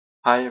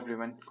Hi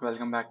everyone,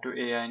 welcome back to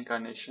AI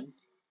Incarnation.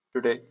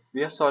 Today,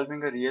 we are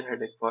solving a real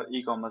headache for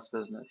e-commerce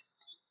business.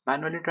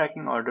 Manually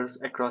tracking orders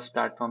across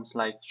platforms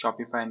like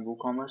Shopify and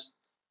WooCommerce.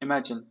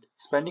 Imagine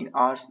spending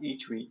hours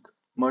each week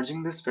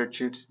merging these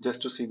spreadsheets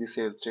just to see the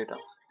sales data.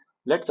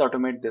 Let's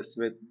automate this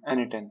with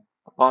n8n,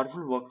 a powerful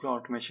workflow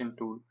automation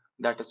tool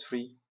that is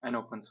free and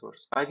open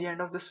source. By the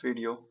end of this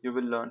video, you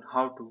will learn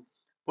how to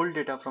pull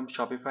data from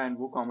Shopify and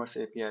WooCommerce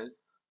APIs,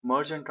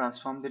 merge and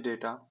transform the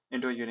data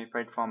into a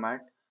unified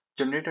format,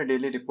 generate a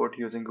daily report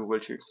using Google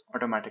Sheets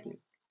automatically.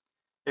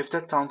 If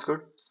that sounds good,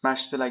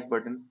 smash the like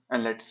button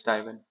and let's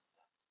dive in.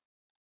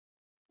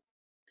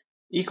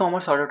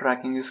 E-commerce order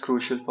tracking is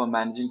crucial for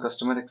managing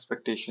customer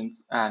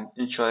expectations and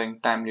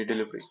ensuring timely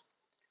delivery.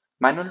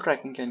 Manual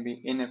tracking can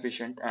be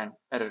inefficient and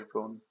error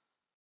prone.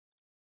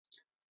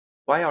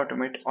 Why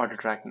automate order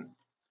tracking?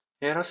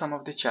 Here are some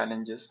of the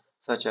challenges,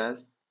 such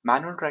as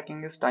manual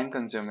tracking is time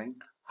consuming,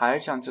 higher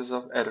chances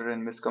of error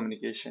and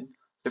miscommunication,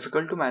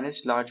 difficult to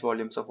manage large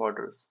volumes of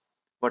orders.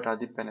 What are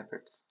the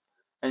benefits?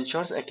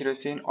 Ensures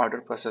accuracy in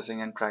order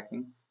processing and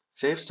tracking,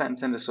 saves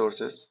times and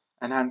resources,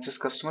 enhances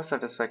customer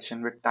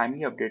satisfaction with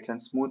timely updates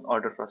and smooth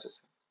order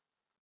processing.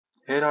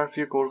 Here are a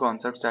few core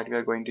concepts that we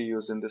are going to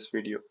use in this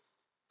video.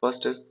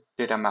 First is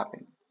data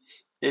mapping.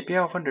 API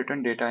often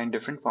return data in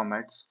different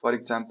formats. For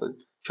example,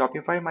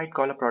 Shopify might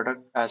call a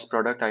product as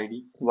product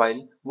ID,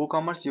 while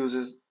WooCommerce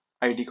uses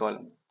ID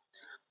column.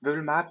 We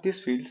will map these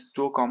fields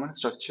to a common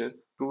structure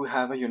to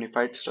have a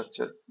unified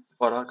structure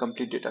for our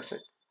complete dataset.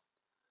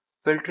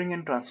 Filtering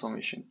and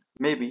transformation.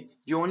 Maybe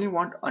you only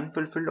want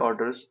unfulfilled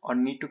orders or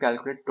need to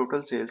calculate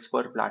total sales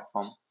per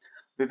platform.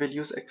 We will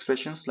use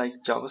expressions like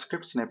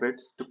JavaScript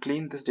snippets to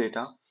clean this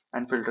data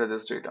and filter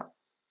this data.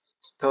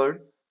 Third,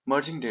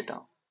 merging data.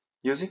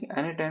 Using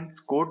n8n's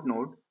code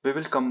node, we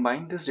will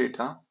combine this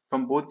data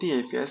from both the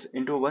APIs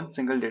into one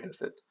single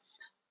dataset.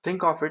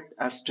 Think of it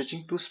as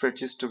stitching two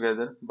spreadsheets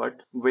together, but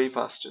way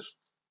faster.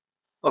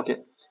 Okay,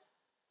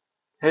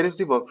 here is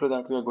the workflow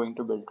that we are going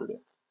to build today.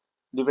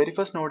 The very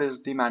first node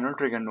is the manual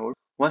trigger node.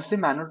 Once the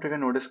manual trigger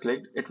node is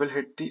clicked, it will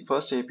hit the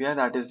first API,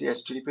 that is the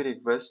HTTP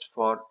request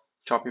for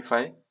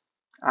Shopify,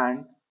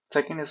 and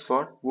second is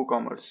for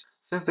WooCommerce.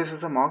 Since this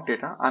is a mock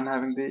data, I'm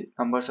having the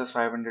numbers as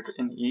 500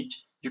 in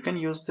each. You can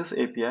use this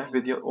API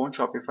with your own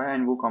Shopify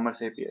and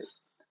WooCommerce APIs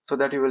so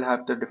that you will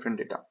have the different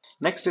data.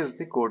 Next is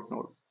the code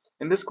node.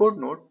 In this code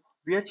node,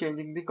 we are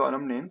changing the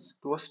column names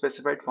to a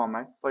specified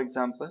format. For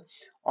example,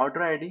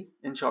 order ID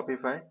in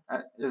Shopify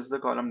is the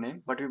column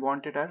name, but we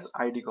want it as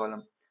ID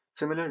column.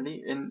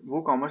 Similarly, in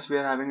WooCommerce, we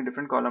are having a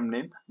different column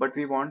name, but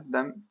we want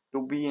them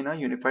to be in a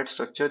unified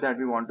structure that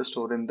we want to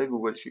store in the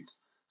Google Sheets.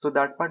 So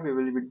that part we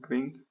will be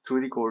doing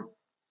through the code.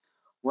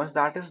 Once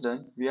that is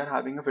done, we are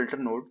having a filter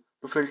node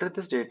to filter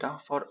this data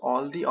for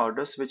all the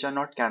orders which are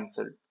not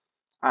cancelled.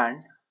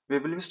 And we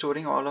will be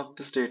storing all of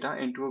this data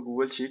into a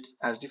Google Sheets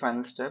as the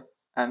final step.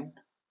 And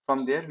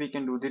from there, we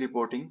can do the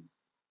reporting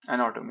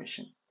and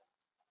automation.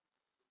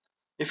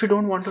 If you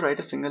don't want to write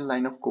a single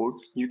line of code,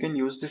 you can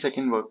use the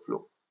second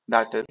workflow,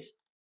 that is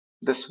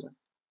this one.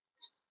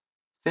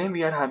 Same,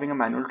 we are having a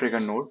manual trigger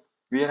node.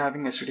 We are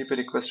having HTTP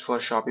request for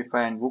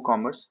Shopify and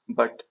WooCommerce,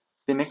 but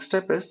the next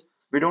step is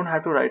we don't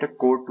have to write a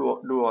code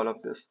to do all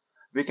of this.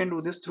 We can do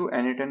this through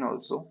n8n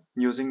also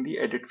using the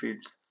edit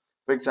fields.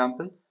 For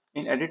example,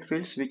 in edit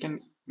fields, we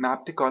can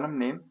map the column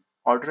name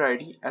order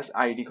ID as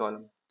ID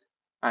column.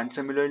 And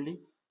similarly,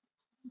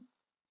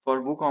 for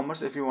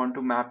WooCommerce, if you want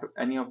to map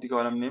any of the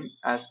column name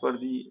as per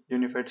the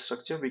unified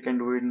structure, we can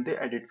do it in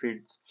the edit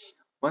fields.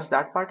 Once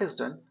that part is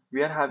done,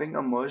 we are having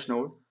a merge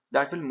node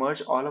that will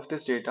merge all of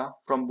this data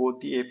from both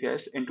the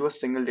APIs into a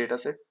single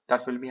dataset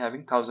that will be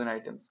having 1000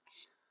 items.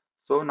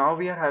 So now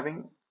we are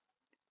having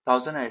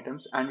 1000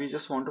 items and we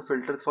just want to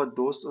filter for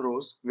those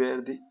rows where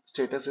the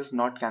status is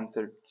not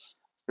cancelled.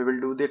 We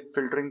will do the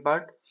filtering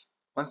part.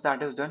 Once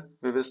that is done,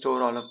 we will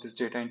store all of this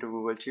data into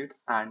Google Sheets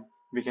and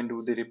we can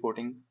do the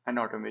reporting and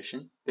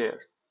automation there.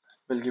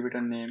 We'll give it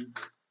a name,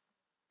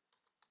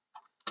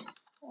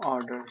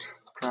 order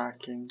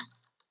tracking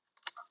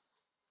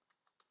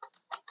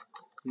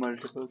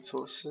multiple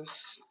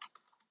sources.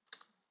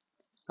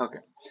 Okay,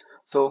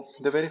 so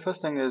the very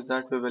first thing is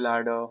that we will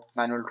add a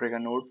manual trigger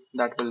node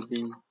that will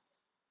be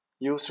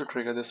used to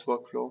trigger this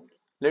workflow.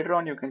 Later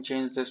on, you can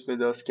change this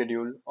with a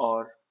schedule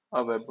or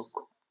a webhook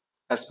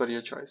as per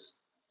your choice.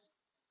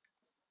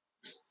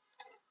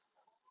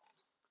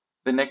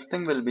 The next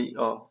thing will be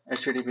a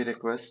HTTP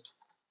request.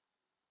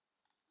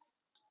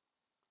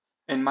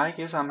 In my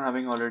case, I'm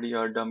having already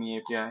a dummy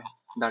API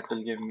that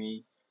will give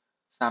me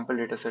sample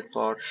dataset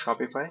for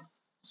Shopify.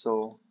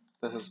 So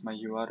this is my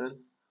URL.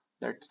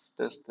 Let's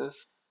test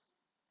this.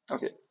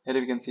 Okay, here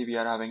we can see we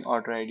are having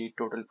order ID,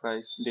 total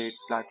price, date,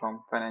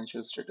 platform,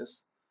 financial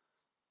status.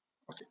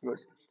 Okay, good.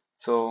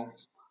 So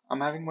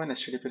I'm having one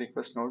HTTP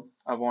request node.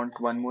 I want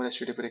one more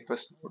HTTP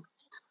request node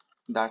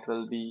that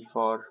will be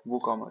for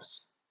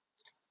WooCommerce.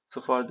 So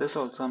for this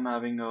also I'm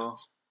having a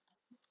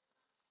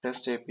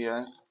test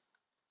API.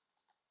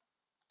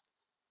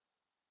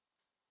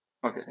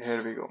 Okay,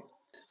 here we go.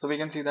 So we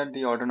can see that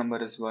the order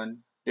number is 1,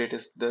 date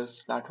is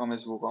this, platform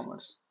is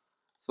WooCommerce.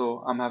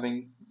 So I'm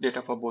having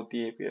data for both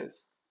the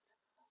APIs.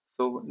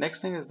 So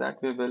next thing is that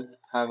we will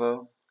have a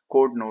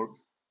code node.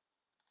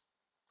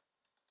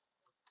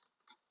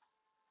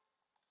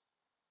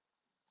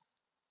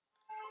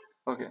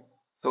 Okay,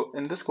 so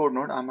in this code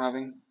node, I'm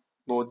having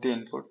both the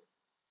input,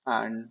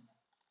 and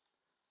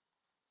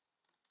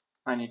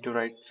I need to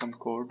write some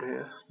code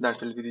here.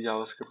 That will be the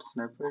JavaScript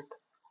snippet.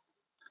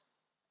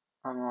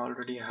 I'm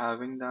already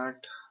having that,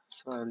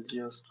 so I'll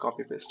just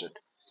copy paste it.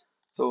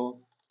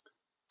 So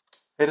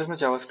here is my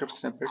JavaScript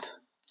snippet.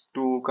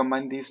 To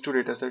combine these two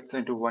datasets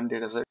into one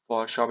dataset,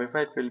 for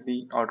Shopify it will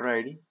be order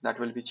ID that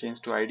will be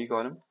changed to ID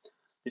column.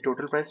 The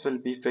total price will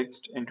be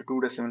fixed into two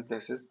decimal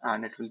places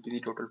and it will be the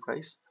total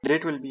price.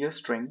 Date will be a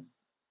string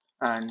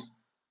and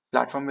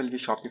platform will be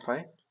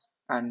Shopify,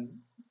 and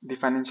the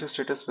financial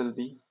status will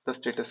be the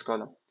status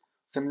column.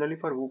 Similarly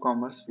for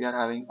WooCommerce, we are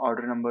having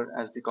order number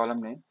as the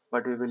column name,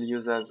 but we will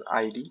use as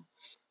ID.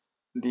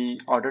 The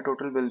order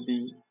total will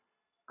be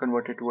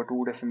converted to a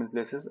two decimal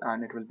places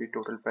and it will be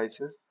total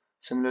prices.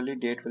 Similarly,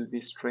 date will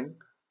be string,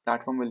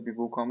 platform will be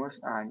WooCommerce,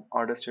 and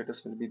order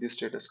status will be the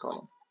status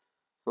column.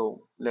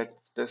 So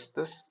let's test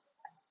this.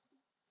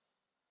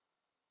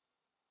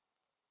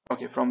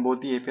 Okay, from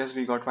both the APIs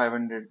we got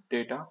 500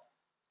 data,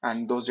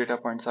 and those data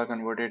points are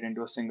converted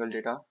into a single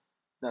data,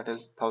 that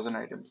is 1000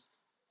 items.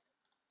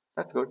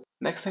 That's good.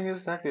 Next thing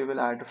is that we will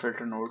add a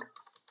filter node.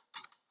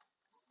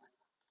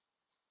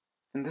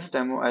 In this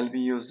demo, I'll be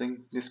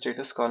using the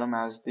status column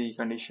as the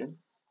condition,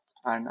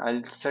 and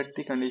I'll set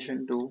the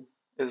condition to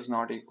is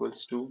not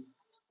equals to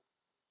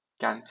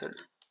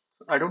cancelled.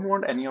 So I don't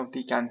want any of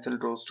the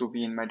cancelled rows to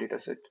be in my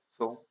dataset.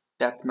 So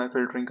that's my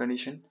filtering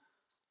condition.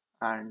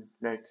 And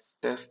let's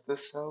test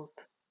this out.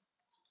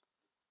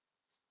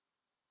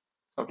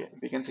 Okay,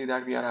 we can see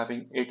that we are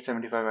having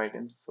 875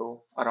 items.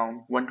 So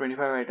around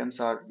 125 items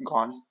are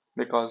gone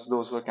because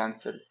those were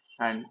cancelled,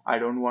 and I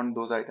don't want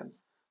those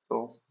items.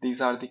 So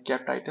these are the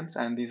kept items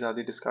and these are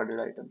the discarded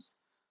items.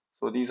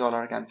 So these all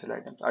are cancelled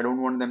items. I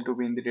don't want them to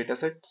be in the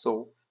dataset,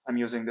 so I'm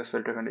using this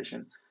filter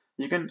condition.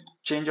 You can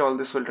change all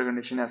this filter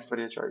condition as per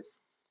your choice.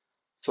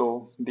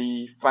 So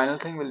the final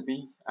thing will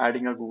be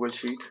adding a Google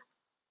Sheet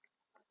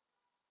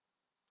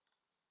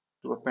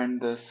to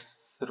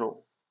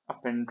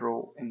append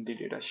row in the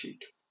data sheet.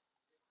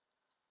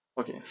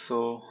 Okay,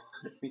 so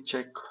let me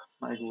check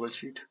my Google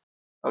Sheet.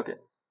 Okay,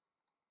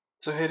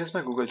 so here is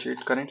my Google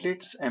Sheet. Currently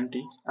it's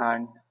empty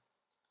and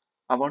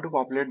I want to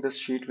populate this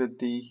sheet with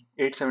the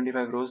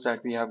 875 rows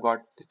that we have got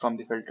from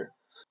the filter.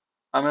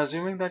 I'm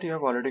assuming that you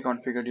have already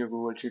configured your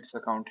Google Sheets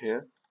account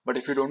here, but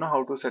if you don't know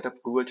how to set up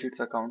Google Sheets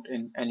account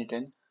in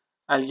n8n,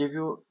 I'll give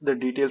you the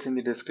details in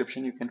the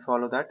description. You can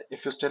follow that.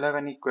 If you still have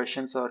any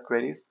questions or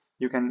queries,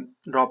 you can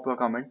drop a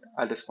comment.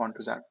 I'll respond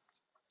to that.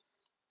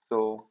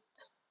 So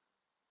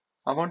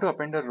I want to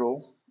append a row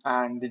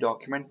and the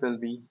document will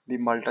be the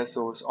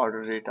multi-source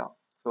order data.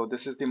 So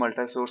this is the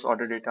multi-source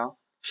order data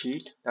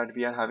sheet that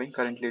we are having.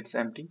 Currently it's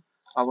empty.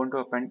 I want to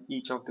append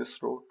each of this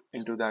row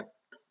into that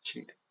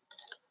sheet.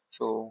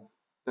 So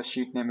the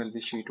sheet name will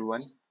be sheet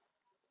 1.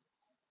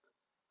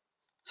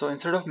 So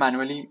instead of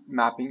manually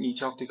mapping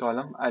each of the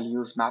column, I'll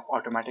use map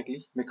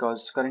automatically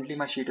because currently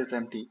my sheet is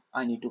empty.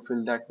 I need to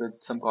fill that with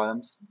some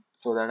columns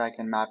so that I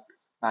can map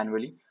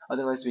manually.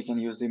 Otherwise, we can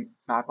use the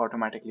map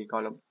automatically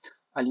column.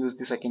 I'll use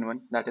the second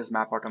one, that is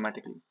map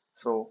automatically.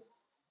 So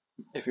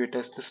if you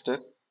test this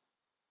step,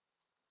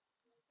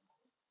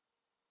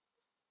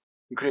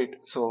 great.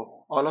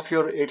 So all of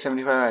your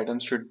 875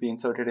 items should be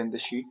inserted in the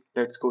sheet.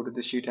 Let's go to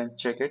the sheet and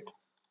check it.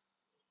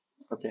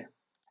 Okay.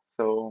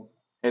 So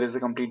here is the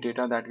complete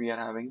data that we are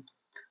having.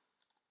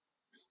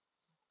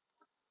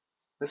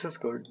 This is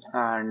good.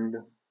 And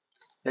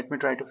let me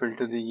try to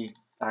filter the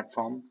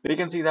platform. We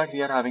can see that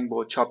we are having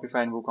both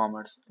Shopify and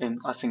WooCommerce in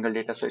a single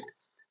dataset.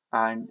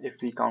 And if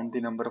we count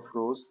the number of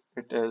rows,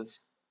 it is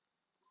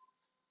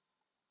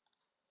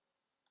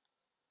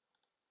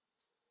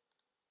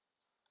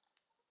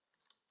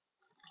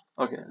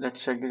okay.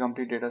 Let's check the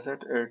complete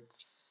dataset.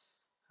 It's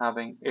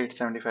having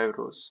 875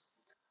 rows.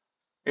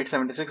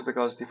 876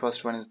 because the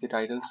first one is the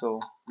title,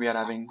 so we are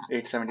having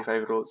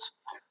 875 rows.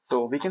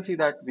 So we can see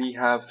that we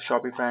have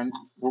Shopify and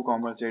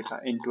WooCommerce data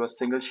into a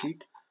single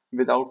sheet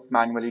without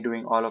manually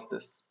doing all of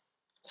this.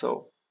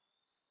 So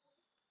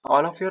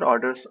all of your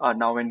orders are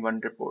now in one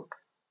report.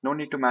 No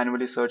need to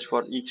manually search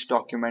for each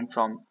document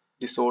from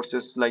the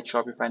sources like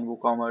Shopify and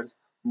WooCommerce,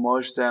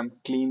 merge them,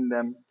 clean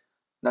them,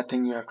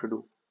 nothing you have to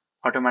do.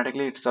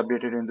 Automatically it's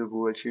updated into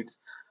Google Sheets.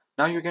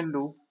 Now you can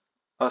do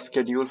a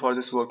schedule for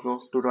this workflow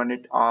to run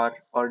it hour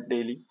or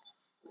daily.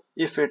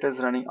 If it is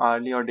running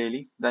hourly or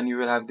daily, then you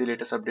will have the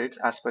latest updates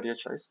as per your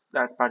choice.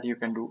 That part you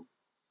can do.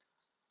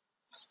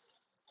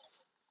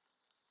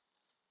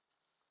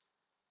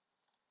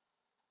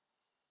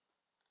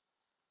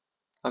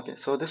 Okay,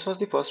 so this was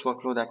the first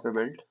workflow that we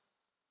built.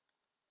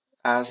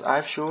 As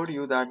I've showed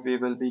you that we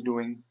will be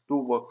doing two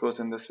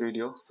workflows in this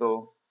video,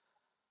 so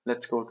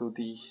let's go to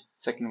the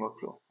second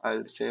workflow.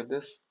 I'll save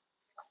this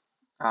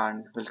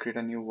and we'll create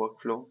a new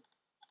workflow.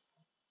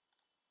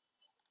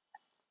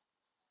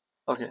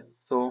 Okay,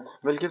 so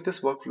we'll give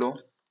this workflow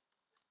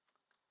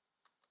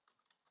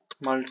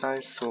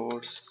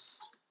multi-source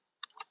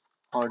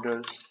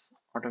orders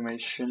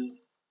automation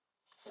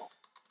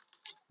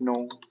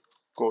no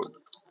code.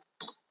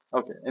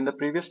 Okay, in the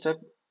previous step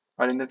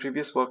or in the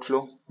previous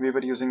workflow, we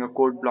were using a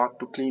code block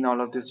to clean all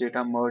of this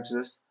data, merge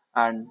this,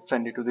 and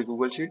send it to the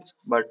Google Sheets.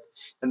 But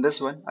in this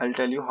one, I'll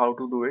tell you how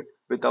to do it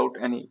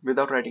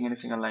without writing any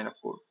single line of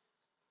code.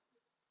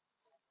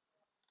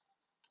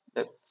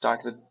 Let's start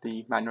with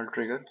the manual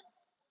trigger.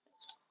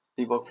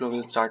 The workflow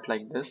will start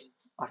like this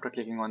after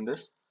clicking on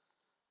this.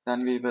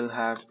 Then we will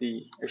have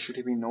the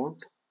HTTP node.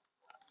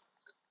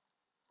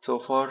 So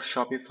for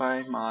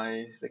Shopify,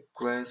 my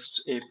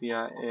request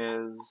API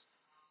is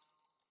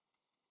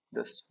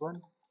this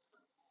one.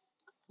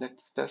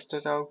 Let's test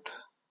it out.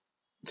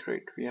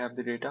 Great, we have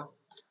the data.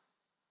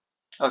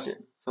 Okay,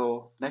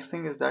 so next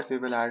thing is that we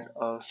will add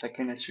a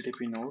second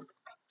HTTP node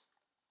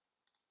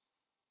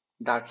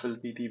that will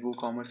be the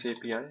WooCommerce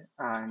API,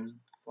 and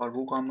for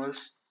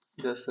WooCommerce,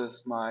 this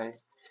is my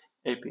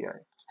API.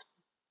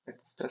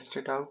 Let's test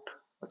it out.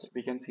 Okay,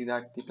 we can see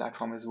that the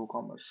platform is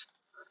WooCommerce.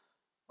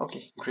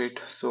 Okay, great.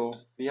 So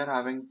we are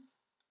having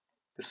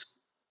this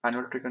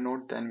manual trigger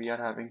node, then we are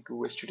having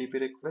two HTTP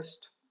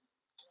requests.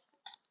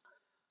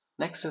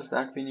 Next is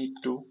that we need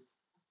to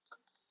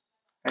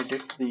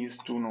edit these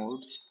two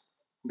nodes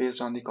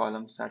based on the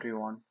columns that we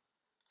want.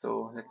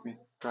 So let me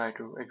try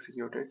to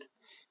execute it.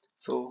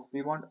 So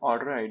we want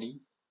order ID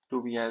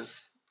to be as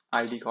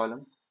ID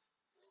column,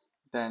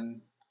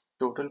 then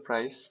total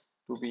price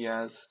to be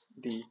as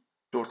the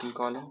total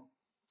column.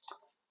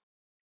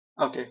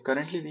 Okay,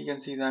 currently we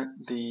can see that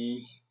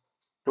the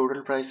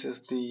total price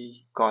is the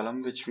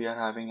column which we are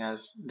having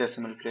as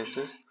decimal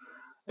places.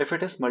 If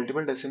it is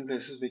multiple decimal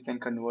places, we can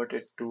convert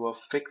it to a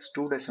fixed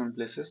two decimal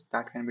places.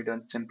 That can be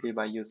done simply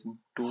by using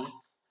two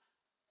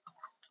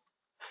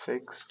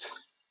fixed,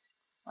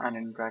 and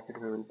in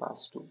bracket we will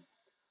pass 2.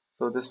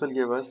 So this will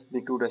give us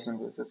the two decimal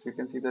places. You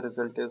can see the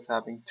result is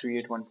having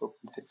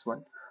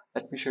 3814.61.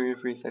 Let me show you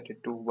if we set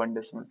it to one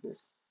decimal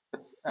place.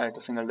 It's at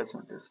a single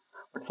decimal place.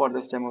 But for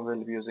this demo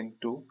we'll be using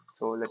 2.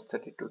 So let's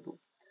set it to 2.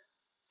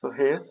 So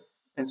here,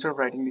 instead of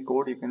writing the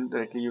code, you can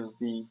directly use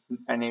the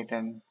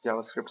n8n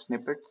JavaScript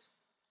snippets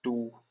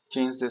to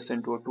change this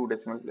into a two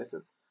decimal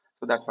places.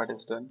 So that part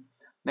is done.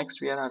 Next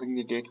we are having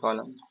the date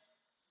column.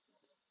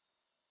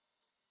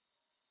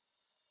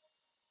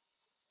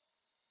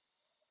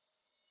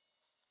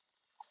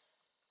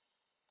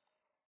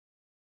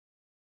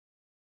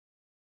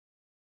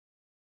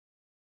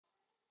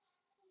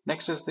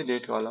 Next is the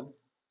date column.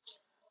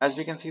 As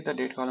we can see, the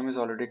date column is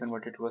already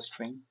converted to a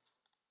string.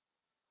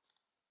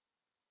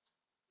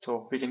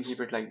 So we can keep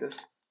it like this.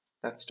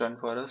 That's done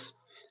for us.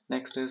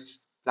 Next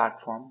is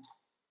platform.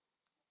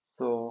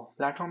 So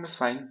platform is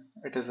fine.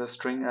 It is a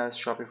string as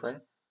Shopify.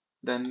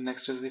 Then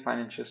next is the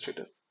financial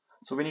status.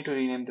 So we need to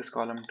rename this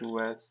column to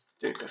as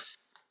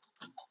status.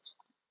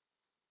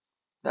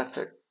 That's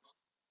it.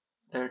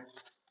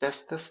 Let's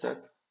test this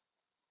step.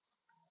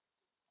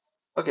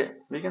 Okay,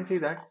 we can see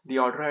that the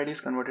order ID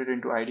is converted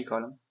into ID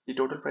column. The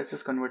total price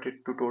is converted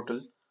to total.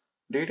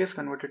 Date is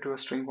converted to a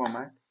string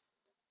format.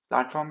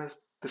 Platform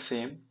is the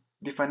same.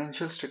 The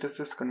financial status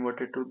is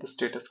converted to the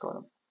status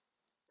column.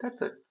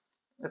 That's it.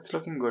 It's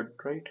looking good,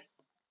 right?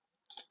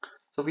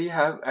 So we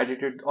have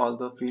edited all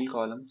the field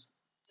columns.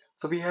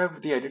 So we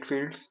have the edit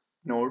fields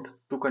node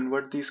to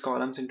convert these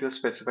columns into a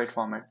specified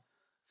format.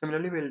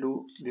 Similarly, we'll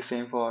do the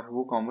same for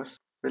WooCommerce.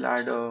 We'll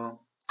add a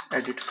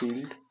edit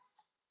field.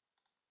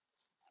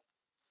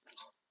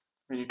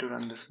 We need to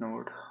run this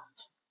node.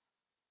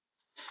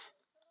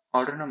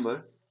 Order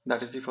number,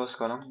 that is the first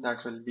column,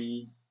 that will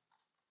be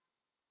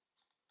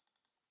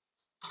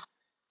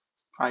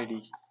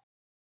ID.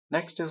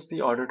 Next is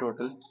the order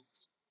total.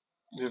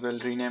 We will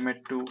rename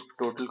it to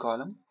total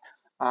column,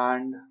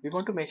 and we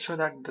want to make sure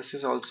that this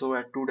is also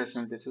at two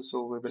decimal places,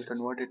 so we will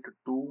convert it to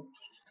 2,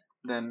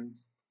 then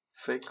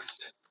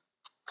fixed,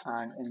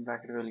 and in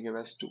bracket we will give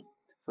as 2.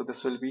 So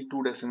this will be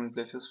two decimal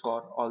places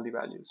for all the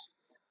values.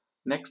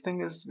 Next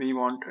thing is we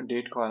want a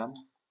date column,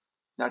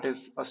 that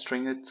is a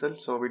string itself,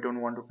 so we don't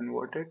want to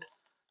convert it.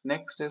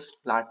 Next is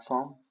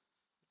platform.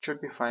 It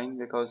should be fine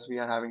because we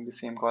are having the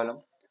same column.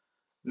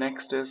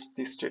 Next is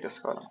the status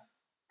column.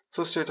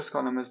 So status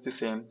column is the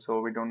same, so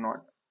we don't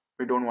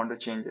want to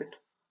change it.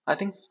 I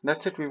think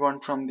that's it we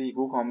want from the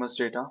WooCommerce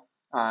data,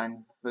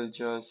 and we'll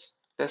just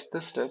test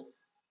this step.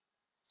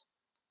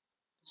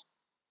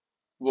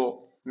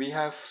 Whoa, we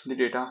have the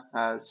data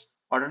as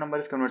order number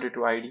is converted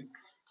to ID,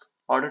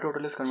 order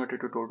total is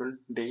converted to total,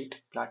 date,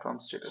 platform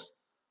status.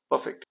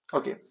 Perfect.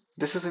 Okay,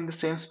 this is in the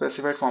same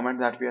specified format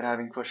that we are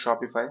having for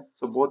Shopify.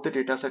 So both the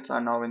data sets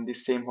are now in the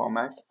same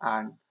format,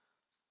 and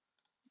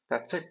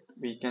that's it.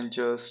 We can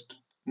just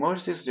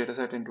merge this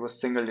dataset into a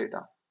single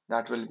data.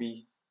 That will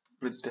be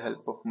with the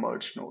help of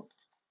merge node.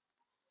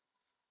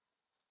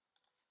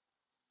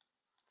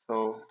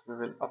 So we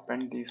will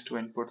append these two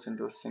inputs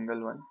into a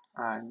single one,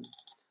 and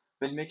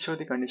we'll make sure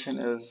the condition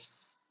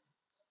is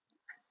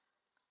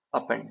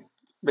append,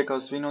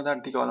 because we know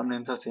that the column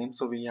names are same,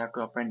 so we have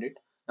to append it.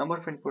 Number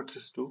of inputs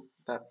is 2.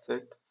 That's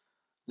it.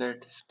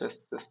 Let's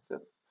test this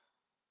step.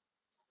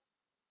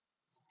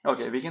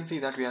 Okay, we can see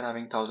that we are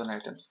having 1000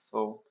 items.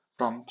 So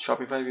from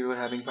Shopify we were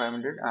having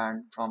 500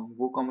 and from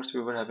WooCommerce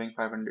we were having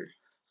 500.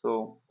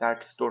 So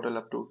that's total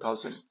up to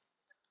 1000.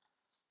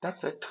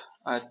 That's it.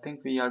 I think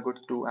we are good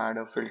to add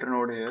a filter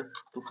node here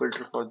to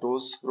filter for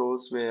those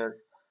rows where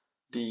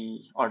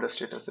the order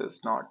status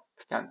is not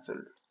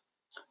cancelled.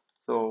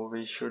 So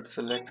we should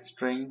select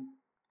string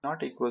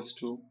not equals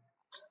to,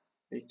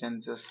 we can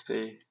just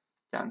say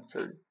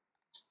cancelled.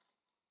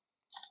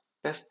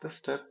 Test the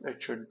step,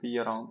 it should be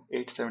around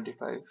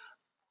 875.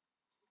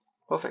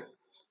 Perfect.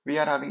 We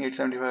are having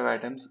 875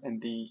 items in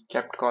the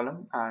kept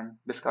column and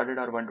discarded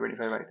are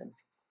 125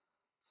 items.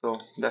 So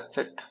that's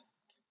it.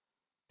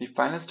 The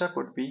final step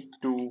would be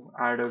to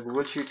add a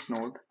Google Sheets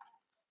node,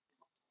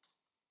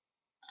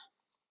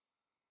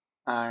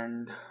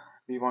 and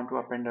we want to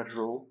append a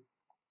row.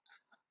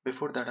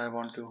 Before that I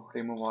want to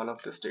remove all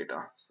of this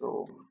data.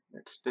 So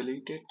let's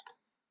delete it.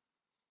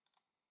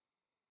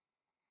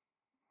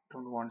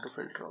 Don't want to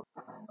filter out.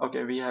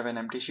 Okay, we have an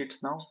empty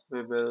sheets now.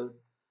 We will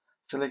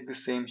select the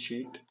same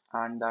sheet,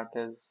 and that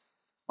is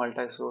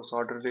multi-source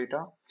order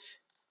data.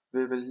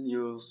 We will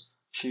use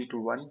sheet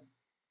 1.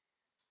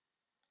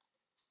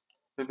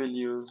 We will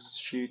use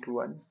sheet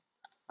 1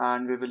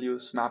 and we will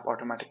use map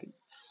automatically,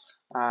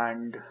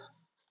 and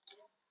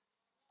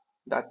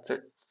that's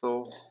it.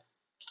 So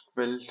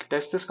we'll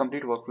test this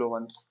complete workflow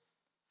once.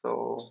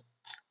 So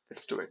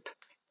let's do it.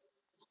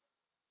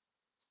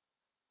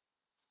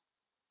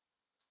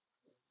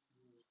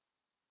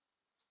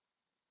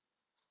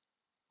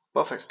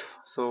 Perfect.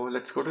 So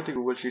let's go to the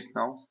Google Sheets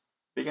now.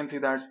 We can see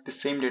that the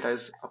same data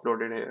is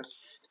uploaded here.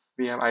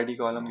 We have ID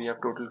column, we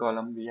have total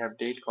column, we have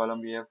date column,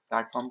 we have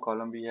platform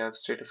column, we have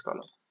status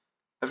column.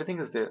 Everything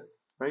is there,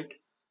 right?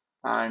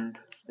 And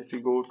if we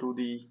go to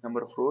the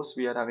number of rows,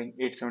 we are having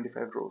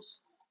 875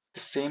 rows.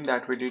 The same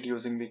that we did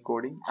using the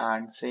coding,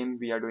 and same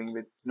we are doing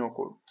with no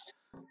code.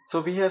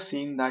 So we have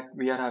seen that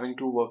we are having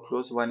two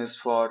workflows. One is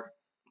for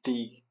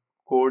the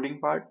coding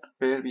part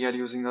where we are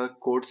using a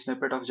code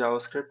snippet of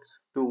JavaScript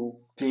to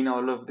clean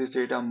all of this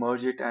data,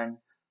 merge it and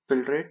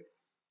filter it.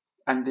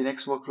 And the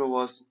next workflow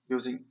was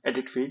using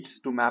edit fields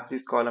to map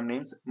these column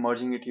names,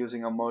 merging it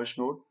using a merge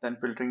node, then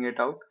filtering it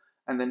out,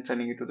 and then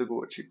sending it to the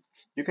Google Sheet.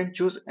 You can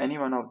choose any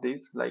one of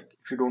these. Like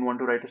if you don't want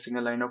to write a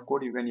single line of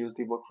code, you can use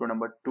the workflow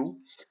number 2.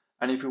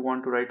 And if you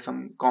want to write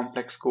some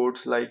complex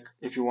codes, like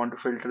if you want to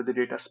filter the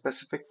data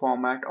specific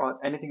format or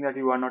anything that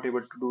you are not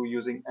able to do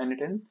using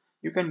n8n,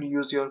 you can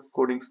use your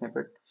coding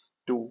snippet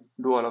to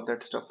do all of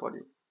that stuff for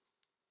you.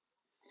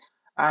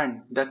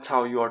 And that's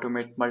how you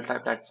automate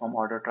multi-platform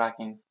order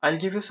tracking. I'll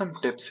give you some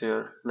tips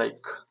here.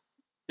 Like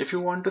if you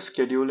want to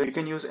schedule it, you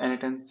can use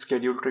n8n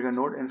schedule trigger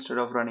node instead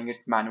of running it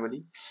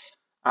manually.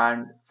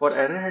 And for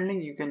error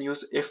handling, you can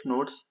use if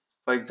nodes.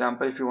 For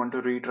example, if you want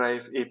to retry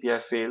if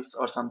API fails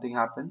or something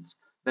happens,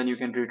 then you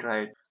can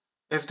retry it.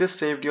 If this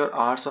saved your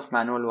hours of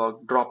manual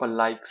work, drop a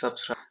like,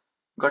 subscribe.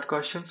 Got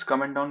questions?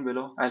 Comment down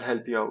below. I'll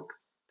help you out.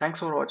 Thanks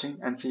for watching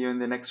and see you in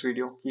the next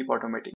video. Keep automating.